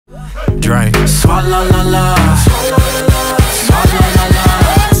drink. Swalla la la, swalla la la.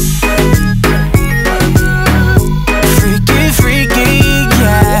 Freaky, freaky,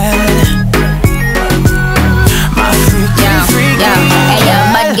 yeah. My freaky, freaky. Hey yo,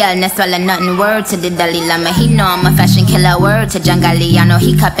 mud girl, no swallow nothing. Word to the Dalai Lama, he know I'm a fashion killer. Word to Jangalliano,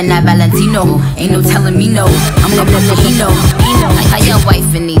 he cupping that Valentino. Ain't no telling me no, I'm the one that he know. How your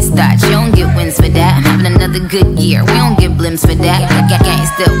wife in these thoughts, you don't get wins for that. I'm having another good year, we don't get blimps for that. Gang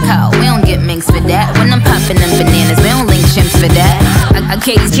still cold, we don't get minks for that. When I'm popping them bananas, we don't link chimps for that. I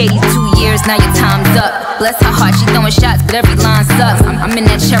Kaycee 2 years, now your time's up. Bless her heart, she throwing shots, but every line sucks. I'm in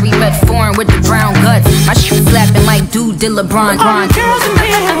that cherry red foreign with the brown guts. My shoe slapping like dude did LeBron. All the girls in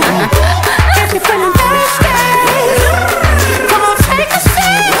here, if you're feeling thirsty, come on, take a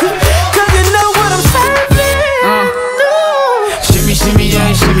sip, 'cause you know what I'm serving. Shimmy, shimmy,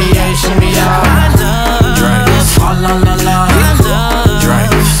 yeah, shimmy, yeah, shimmy, yeah. Drink. Swalla la la,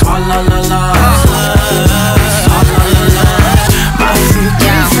 drink. Swalla la la, swalla la la. My freaky,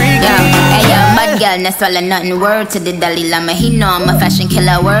 freaky. Hey yo, mud girl, no swallow nothing. Word to the Dalai Lama, he know I'm a fashion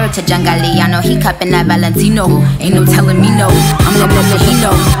killer. Word to Jangalliano, he cupping that Valentino. Ain't no telling me no, I'm the one that he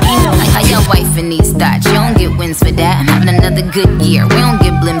know. How your wife in these thoughts, you don't get wins for that. I'm having another good year, we don't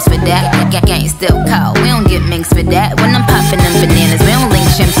get blimps for that. Gang still cold, we don't get minks for that. When I'm popping them bananas, we don't link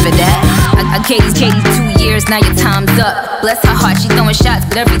chimps for that. I Kaycee 2 years, now your time's up. Bless her heart, she throwing shots,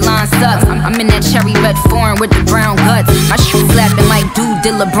 but every line sucks. I'm in that cherry red foreign with the brown guts. My shoe slapping like dude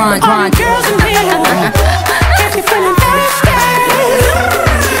did LeBron. All the girls in here, if you're feeling thirsty,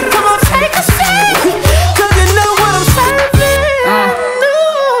 come on, take a sip, 'cause you know what I'm serving.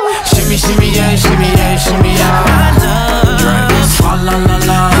 Shimmy, shimmy, yeah, shimmy, yeah, shimmy, yeah. Drink. Swalla la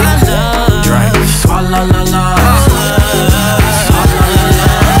la, drink. Swalla la la, swalla la la.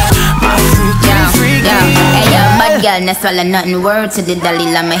 My freaky, freaky. Hey yo, mud girl, no swallow nothing. Word to the Dalai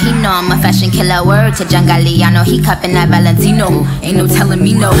Lama, he know I'm a fashion killer. Word to Jangalliano, he cupping that Valentino. Ain't no telling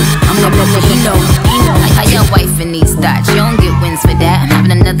me no, I'm the one that he know. How your wife in these thoughts, you don't get wins for that. I'm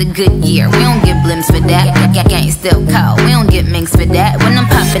having another good year, we don't get blimps for that. Gang still cold, we don't get minks for that. When I'm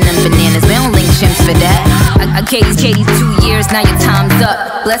popping them bananas, we don't link chimps for that. I Kaycee 2 years, now your time's up.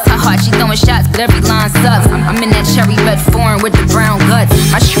 Bless her heart, she throwing shots, but every line sucks. I'm in that cherry red foreign with the brown guts.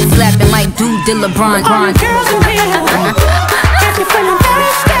 My shoe slapping like dude did LeBron. All the girls in here, if you're feeling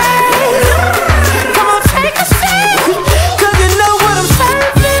thirsty, come on, take a sip, 'cause you know what I'm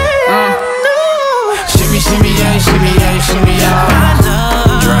serving. Shimmy, shimmy, yeah, shimmy, yeah, shimmy, yeah.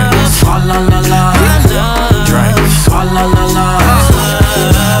 Drink. Swalla la la, drink. Swalla la la,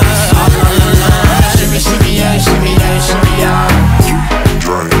 swalla la la. Shimmy, shimmy, yeah, shimmy, yeah, shimmy, yeah.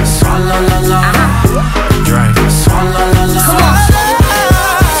 Drink. Swalla la la, drink. Swalla la la. Come on.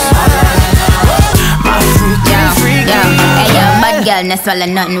 Hey yo, mud girl, no swallow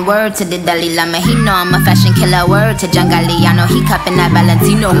nothing. Word to the Dalai Lama, he know I'm a fashion killer. Word to Jangalliano, he cupping that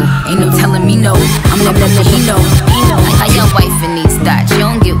Valentino. Ain't no telling me no, I'm the one that he know. How your wife in these thoughts, you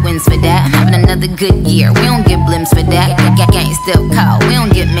don't get wins for that. I'm having another good year, we don't get blimps for that. Gang still cold, we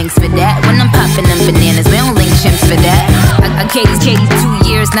don't get minks for that. When I'm popping them bananas, we don't link chimps for that. I Kaycee 2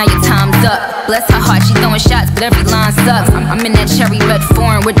 years, now your time's up. Bless her heart, she throwing shots, but every line sucks. I'm in that cherry red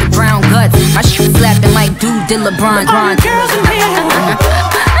foreign with the brown guts. My shoe slapping like dude did LeBron. All the girls in here,